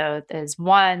have both is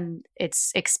one,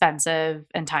 it's expensive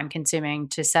and time consuming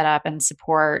to set up and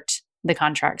support the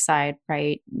contract side,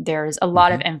 right? There's a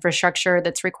lot mm-hmm. of infrastructure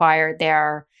that's required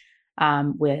there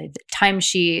with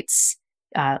timesheets.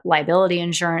 Liability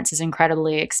insurance is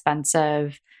incredibly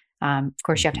expensive. Of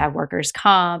course, you have to have workers'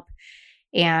 comp.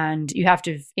 And you have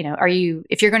to,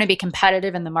 if you're going to be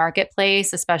competitive in the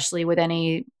marketplace, especially with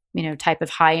any, type of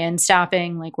high-end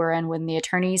staffing like we're in within the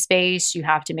attorney space, you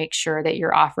have to make sure that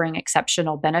you're offering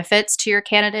exceptional benefits to your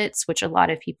candidates, which a lot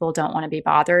of people don't want to be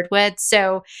bothered with.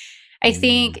 So I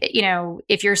think,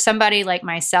 if you're somebody like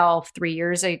myself 3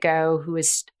 years ago who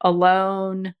was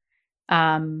alone,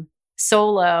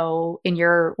 solo, and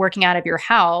you're working out of your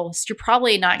house, you're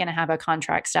probably not going to have a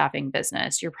contract staffing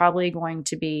business. You're probably going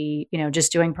to be,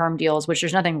 just doing perm deals, which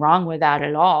there's nothing wrong with that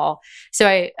at all. So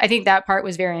I think that part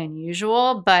was very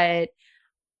unusual, but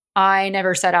I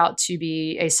never set out to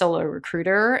be a solo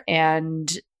recruiter. And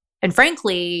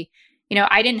frankly,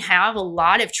 I didn't have a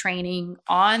lot of training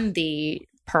on the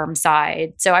perm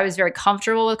side. So I was very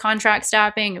comfortable with contract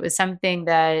staffing. It was something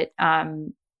that,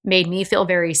 made me feel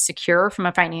very secure from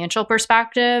a financial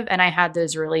perspective. And I had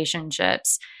those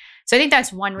relationships. So I think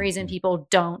that's one reason people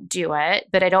don't do it.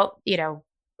 But I don't,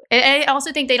 I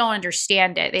also think they don't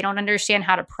understand it. They don't understand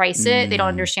how to price it. They don't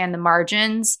understand the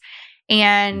margins.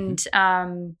 And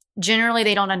generally,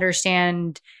 they don't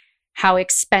understand how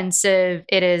expensive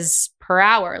it is per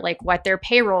hour, like what their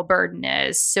payroll burden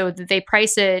is. So that they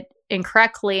price it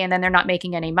incorrectly and then they're not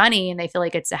making any money and they feel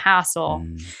like it's a hassle.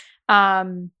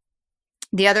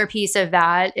 The other piece of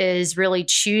that is really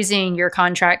choosing your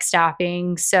contract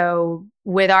staffing. So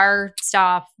with our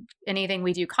staff, anything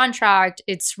we do contract,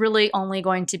 it's really only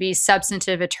going to be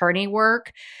substantive attorney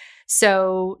work.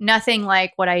 So nothing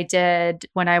like what I did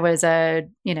when I was a,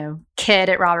 kid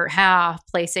at Robert Half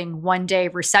placing one-day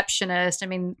receptionist. I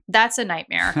mean, that's a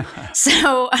nightmare.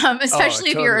 So,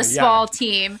 especially if you're a small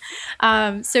team.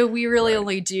 So we really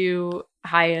only do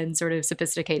high-end sort of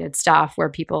sophisticated stuff where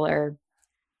people are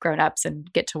grown-ups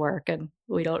and get to work, and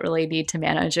we don't really need to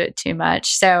manage it too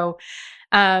much. So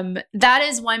that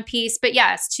is one piece. But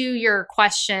yes, to your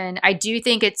question, I do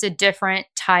think it's a different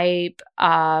type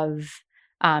of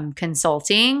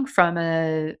consulting from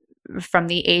the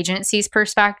agency's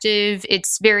perspective.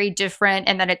 It's very different,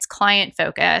 and that it's client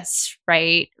focused,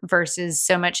 right? Versus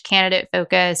so much candidate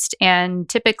focused. And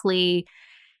typically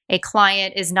a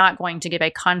client is not going to give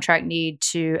a contract need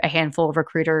to a handful of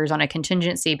recruiters on a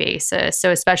contingency basis.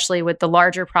 So especially with the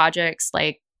larger projects,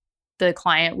 like the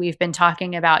client we've been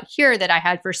talking about here that I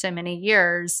had for so many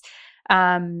years,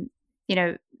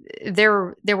 there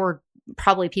were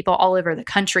probably people all over the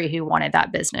country who wanted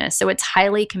that business. So it's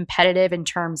highly competitive in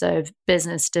terms of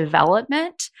business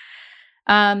development.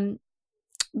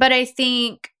 But I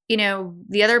think,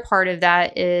 the other part of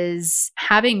that is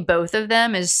having both of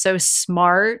them is so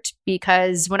smart,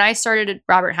 because when I started at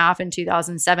Robert Half in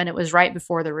 2007, it was right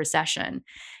before the recession.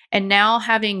 And now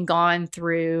having gone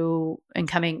through and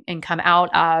come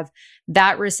out of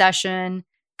that recession,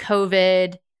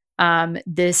 COVID,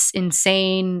 this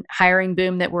insane hiring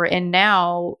boom that we're in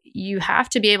now, you have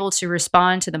to be able to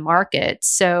respond to the market.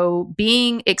 So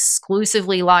being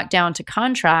exclusively locked down to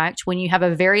contract when you have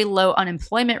a very low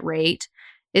unemployment rate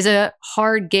is a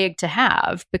hard gig to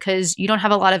have, because you don't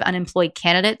have a lot of unemployed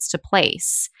candidates to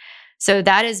place. So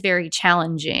that is very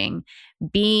challenging.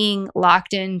 Being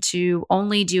locked into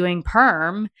only doing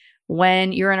perm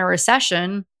when you're in a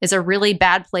recession is a really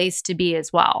bad place to be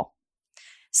as well.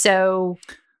 So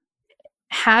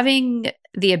having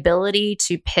the ability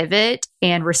to pivot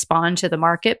and respond to the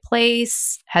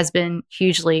marketplace has been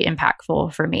hugely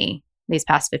impactful for me these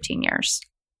past 15 years.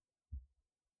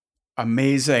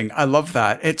 Amazing. I love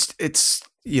that. It's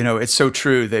so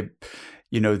true that,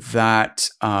 that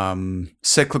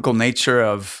cyclical nature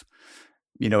of,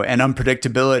 and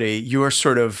unpredictability, you're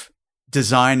sort of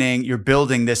you're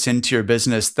building this into your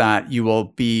business that you will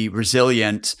be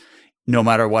resilient no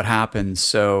matter what happens.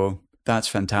 So that's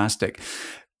fantastic.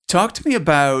 Talk to me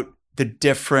about the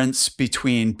difference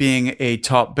between being a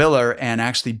top biller and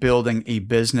actually building a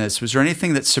business. Was there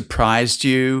anything that surprised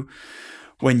you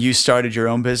when you started your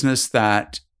own business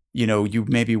that, you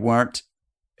maybe weren't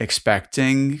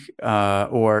expecting,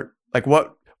 or like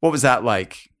what was that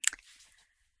like?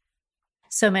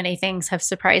 So many things have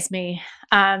surprised me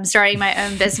starting my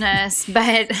own business,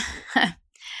 but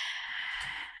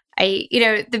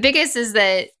the biggest is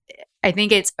that I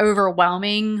think it's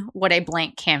overwhelming what a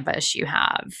blank canvas you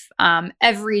have.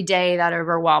 Every day that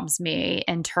overwhelms me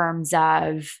in terms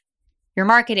of your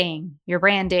marketing, your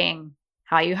branding,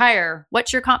 how you hire,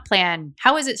 what's your comp plan,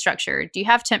 how is it structured? Do you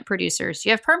have temp producers? Do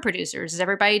you have perm producers? Is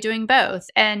everybody doing both?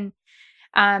 And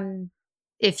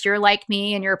if you're like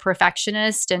me and you're a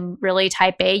perfectionist and really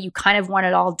type A, you kind of want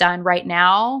it all done right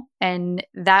now. And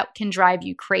that can drive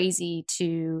you crazy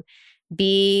to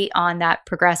be on that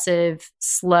progressive,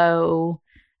 slow,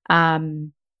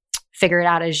 figure it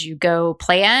out as you go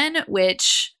plan,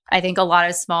 which I think a lot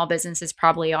of small businesses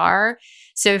probably are.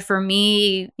 So for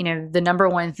me, the number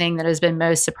one thing that has been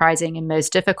most surprising and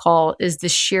most difficult is the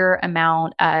sheer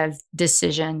amount of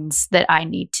decisions that I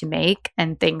need to make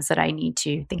and things that I need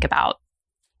to think about.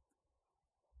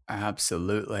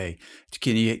 Absolutely.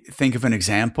 Can you think of an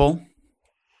example?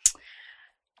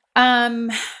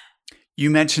 You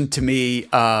mentioned to me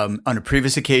on a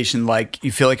previous occasion, like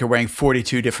you feel like you're wearing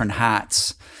 42 different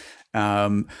hats.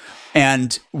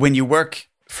 And when you work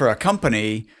for a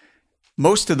company,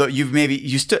 most of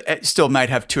you still might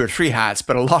have 2 or 3 hats,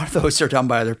 but a lot of those are done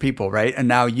by other people, right? And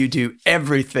now you do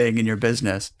everything in your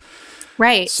business.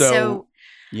 Right. So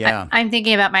yeah, I'm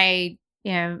thinking about my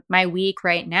week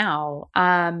right now.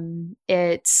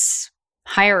 It's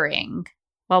hiring.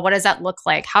 Well, what does that look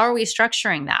like? How are we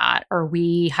structuring that? Are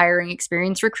we hiring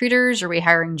experienced recruiters? Are we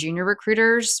hiring junior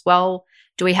recruiters? Well,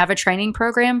 do we have a training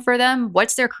program for them?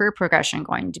 What's their career progression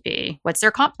going to be? What's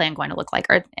their comp plan going to look like?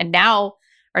 And now,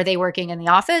 are they working in the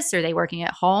office? Are they working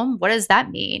at home? What does that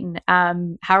mean?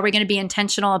 How are we going to be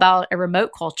intentional about a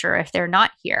remote culture if they're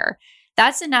not here?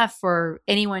 That's enough for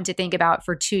anyone to think about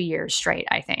for 2 years straight,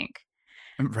 I think.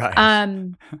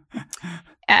 Right.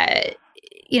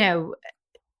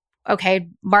 Okay,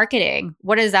 marketing.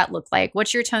 What does that look like?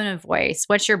 What's your tone of voice?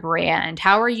 What's your brand?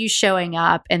 How are you showing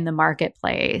up in the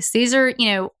marketplace? These are,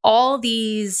 all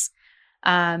these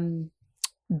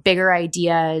bigger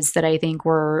ideas that I think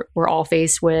we're all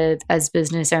faced with as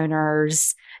business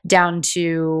owners, down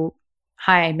to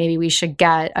hi, maybe we should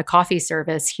get a coffee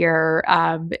service here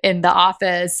in the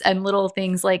office and little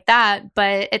things like that.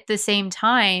 But at the same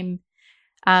time,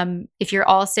 if you're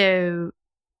also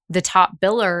the top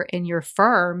biller in your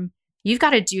firm, you've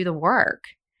got to do the work.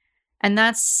 And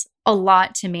that's a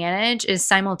lot to manage, is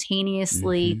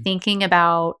simultaneously thinking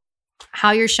about how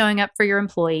you're showing up for your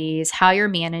employees, how you're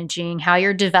managing, how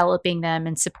you're developing them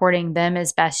and supporting them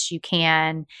as best you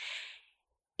can.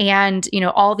 And,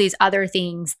 all these other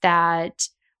things that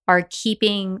are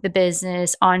keeping the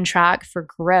business on track for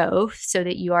growth so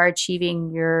that you are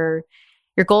achieving your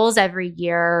goals every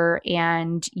year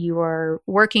and you are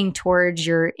working towards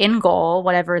your end goal,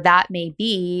 whatever that may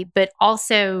be. But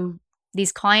also,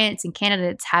 these clients and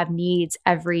candidates have needs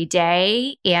every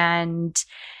day. And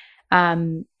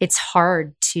it's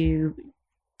hard to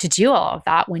do all of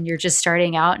that when you're just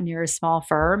starting out and you're a small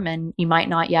firm and you might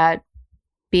not yet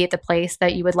be at the place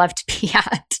that you would love to be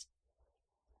at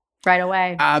right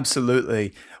away.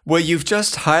 Absolutely. Well, you've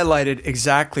just highlighted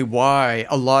exactly why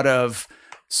a lot of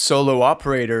solo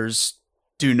operators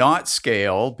do not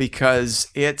scale,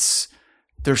 because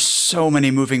there's so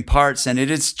many moving parts and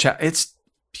it's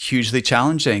hugely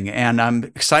challenging. And I'm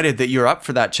excited that you're up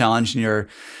for that challenge and you're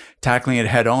tackling it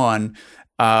head on.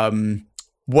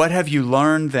 What have you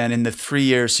learned then in the 3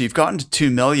 years? So you've gotten to 2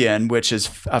 million, which is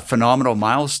a phenomenal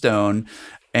milestone,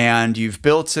 and you've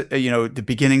built, the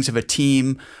beginnings of a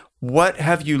team. What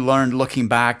have you learned looking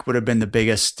back? Would have been the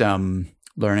biggest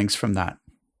learnings from that?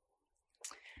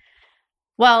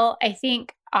 Well, I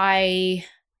think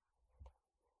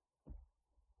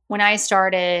when I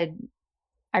started,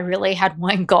 I really had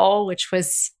one goal, which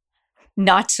was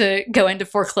not to go into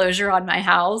foreclosure on my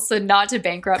house and not to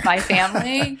bankrupt my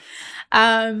family.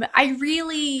 I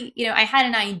really, I had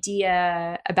an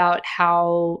idea about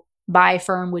how my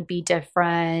firm would be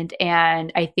different.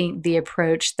 And I think the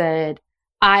approach that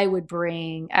I would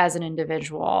bring as an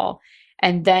individual.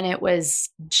 And then it was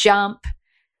jump,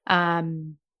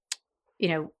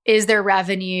 is there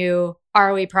revenue?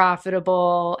 Are we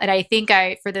profitable? And I think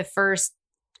for the first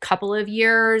couple of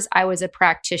years, I was a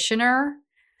practitioner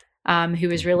who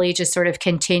was really just sort of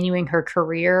continuing her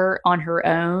career on her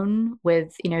own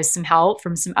with, some help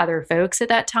from some other folks at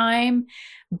that time.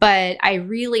 But I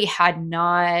really had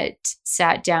not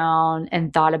sat down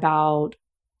and thought about,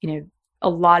 a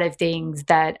lot of things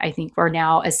that I think are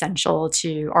now essential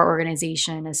to our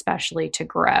organization, especially to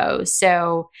grow.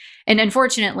 So, and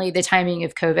unfortunately, the timing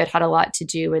of COVID had a lot to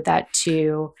do with that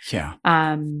too. Yeah.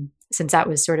 Since that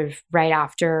was sort of right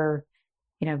after,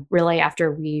 really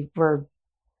after we were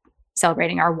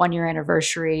celebrating our 1-year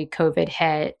anniversary, COVID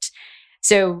hit.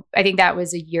 So I think that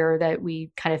was a year that we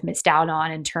kind of missed out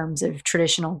on in terms of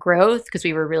traditional growth, because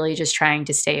we were really just trying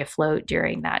to stay afloat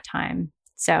during that time.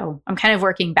 So I'm kind of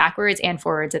working backwards and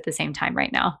forwards at the same time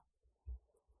right now.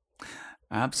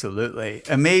 Absolutely.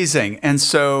 Amazing. And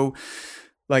so,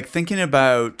 thinking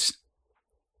about,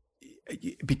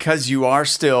 because you are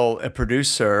still a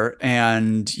producer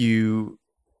and you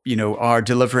are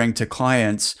delivering to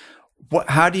clients,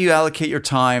 how do you allocate your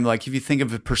time? If you think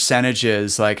of the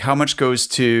percentages, how much goes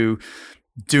to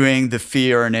doing the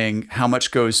fee earning, how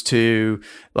much goes to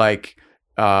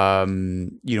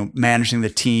managing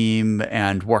the team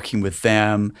and working with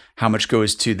them, how much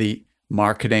goes to the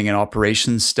marketing and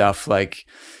operations stuff,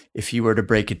 if you were to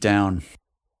break it down?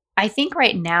 I think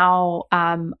right now,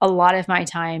 a lot of my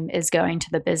time is going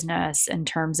to the business in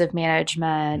terms of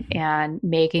management and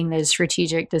making those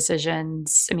strategic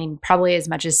decisions. I mean, probably as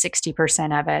much as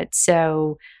 60% of it.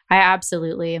 So I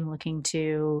absolutely am looking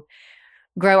to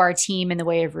grow our team in the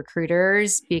way of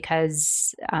recruiters,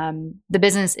 because the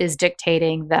business is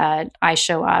dictating that I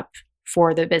show up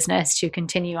for the business to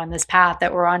continue on this path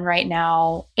that we're on right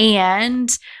now. And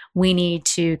we need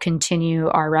to continue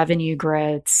our revenue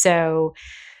growth. So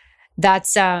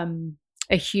that's a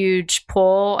huge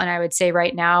pull. And I would say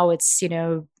right now it's,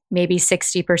 maybe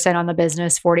 60% on the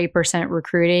business, 40%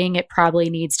 recruiting. It probably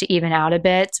needs to even out a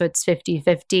bit. So it's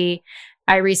 50-50.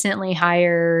 I recently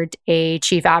hired a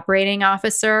chief operating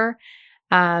officer,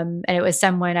 and it was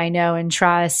someone I know and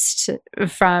trust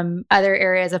from other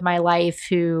areas of my life,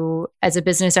 who, as a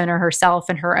business owner herself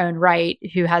in her own right,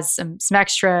 who has some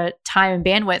extra time and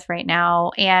bandwidth right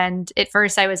now. And at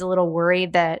first I was a little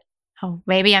worried that,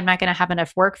 maybe I'm not going to have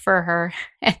enough work for her.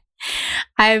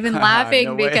 I've been laughing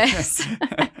No because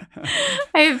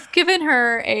I've given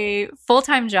her a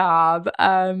full-time job.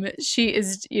 She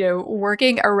is,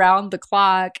 working around the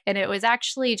clock. And it was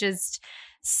actually just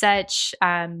such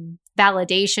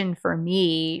validation for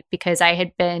me, because I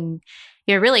had been,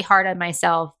 really hard on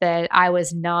myself that I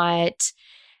was not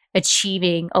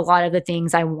achieving a lot of the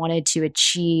things I wanted to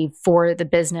achieve for the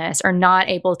business, or not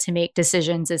able to make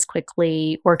decisions as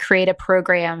quickly or create a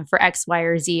program for X, Y,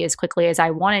 or Z as quickly as I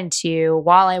wanted to,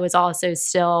 while I was also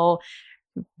still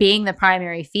being the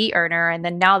primary fee earner. And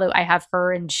then now that I have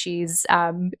her and she's,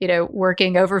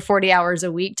 working over 40 hours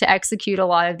a week to execute a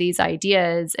lot of these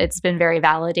ideas, it's been very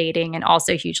validating and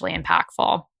also hugely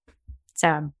impactful. So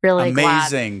I'm really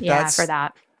amazing. glad for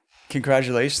that.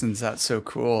 Congratulations. That's so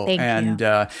cool. Thank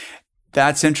you.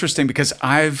 That's interesting because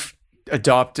I've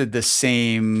adopted the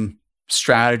same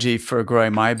strategy for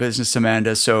growing my business,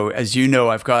 Amanda. So as you know,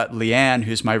 I've got Leanne,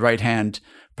 who's my right-hand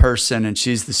person, and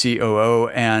she's the COO.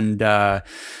 And,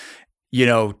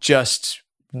 just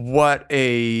what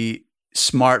a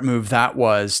smart move that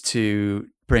was to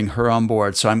bring her on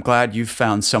board. So I'm glad you've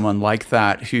found someone like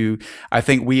that, who I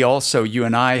think you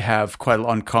and I have quite a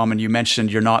lot in common. You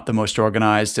mentioned you're not the most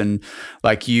organized, and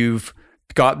like you've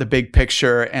got the big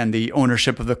picture and the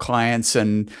ownership of the clients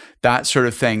and that sort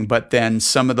of thing. But then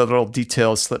some of the little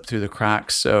details slip through the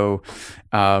cracks. So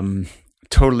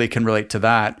totally can relate to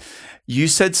that. You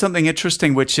said something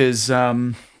interesting, which is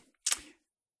that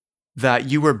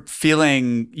you were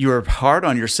hard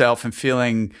on yourself and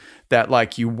feeling that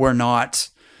like you were not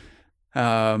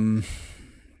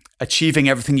achieving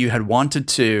everything you had wanted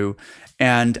to.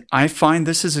 And I find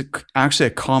this is actually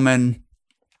a common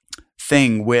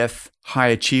thing with high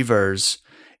achievers,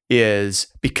 is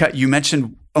because you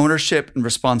mentioned ownership and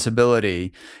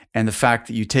responsibility, and the fact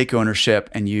that you take ownership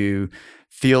and you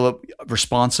feel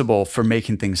responsible for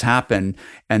making things happen.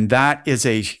 And that is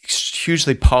a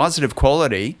hugely positive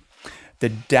quality. The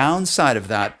downside of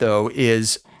that, though,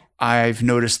 is I've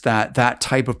noticed that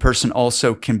type of person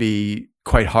also can be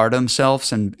quite hard on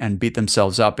themselves and beat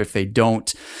themselves up if they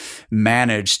don't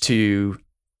manage to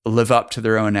live up to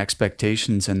their own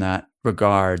expectations in that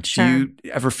regard. Sure. Do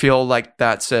you ever feel like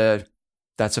that's a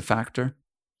factor?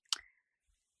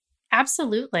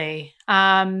 Absolutely.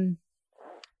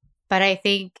 But I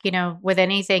think, with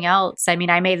anything else, I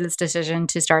made this decision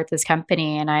to start this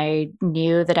company, and I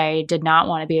knew that I did not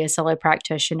want to be a solo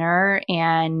practitioner.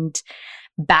 And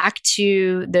back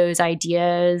to those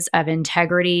ideas of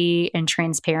integrity and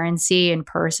transparency and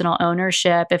personal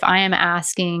ownership, if I am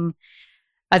asking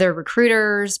other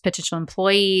recruiters, potential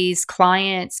employees,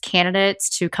 clients, candidates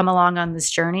to come along on this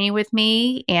journey with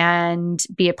me and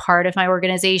be a part of my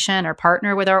organization or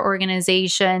partner with our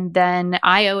organization, then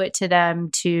I owe it to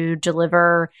them to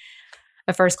deliver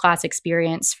a first-class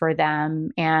experience for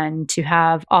them and to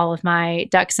have all of my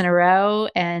ducks in a row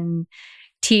and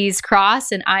T's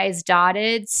crossed and I's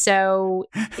dotted. So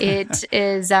it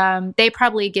is, they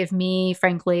probably give me,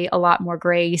 frankly, a lot more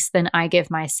grace than I give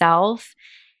myself.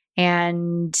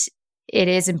 And it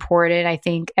is important, I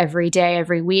think, every day,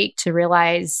 every week to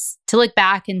look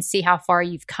back and see how far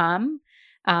you've come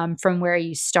from where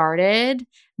you started,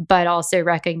 but also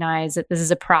recognize that this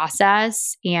is a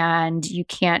process and you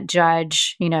can't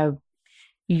judge,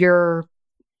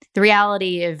 the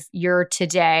reality of your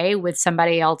today with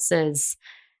somebody else's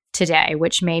today,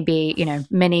 which may be,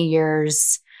 many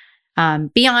years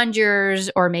beyond yours,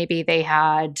 or maybe they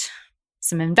had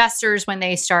some investors when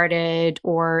they started,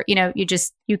 or,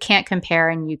 you can't compare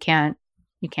and you can't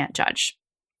judge.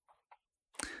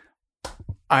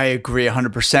 I agree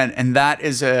 100%. And that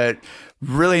is a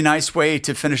really nice way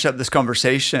to finish up this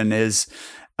conversation is,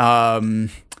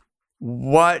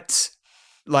 what,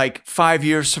 like 5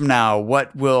 years from now,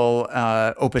 what will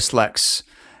Opus Lex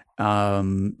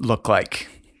look like?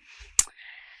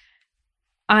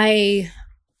 I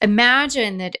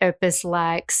imagine that Opus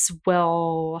Lex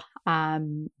will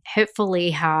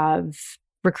hopefully have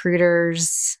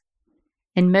recruiters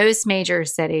in most major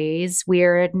cities. We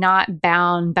are not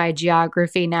bound by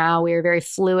geography now. We are very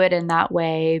fluid in that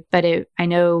way. But I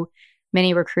know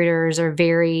many recruiters are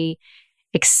very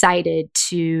excited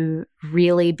to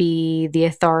really be the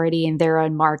authority in their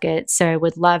own market. So I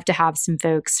would love to have some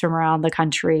folks from around the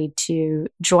country to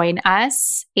join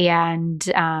us and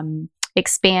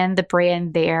expand the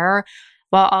brand there,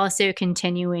 while also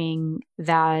continuing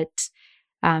that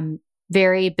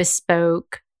very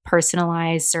bespoke,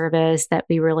 personalized service that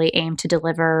we really aim to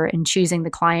deliver, and choosing the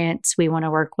clients we want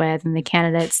to work with and the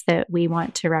candidates that we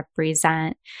want to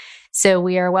represent. So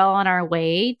we are well on our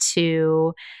way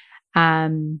to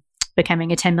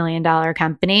becoming a $10 million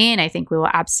company. And I think we will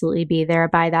absolutely be there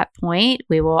by that point.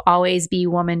 We will always be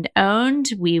woman-owned.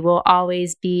 We will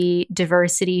always be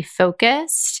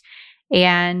diversity-focused.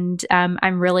 And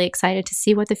I'm really excited to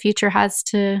see what the future has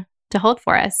to hold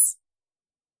for us.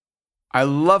 I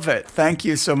love it. Thank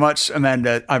you so much,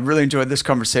 Amanda. I really enjoyed this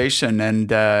conversation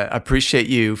and appreciate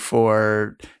you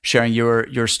for sharing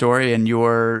your story and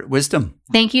your wisdom.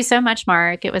 Thank you so much,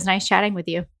 Mark. It was nice chatting with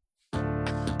you.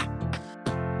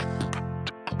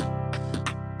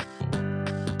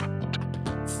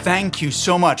 Thank you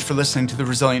so much for listening to The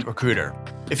Resilient Recruiter.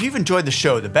 If you've enjoyed the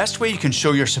show, the best way you can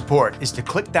show your support is to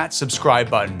click that subscribe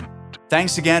button.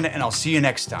 Thanks again, and I'll see you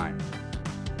next time.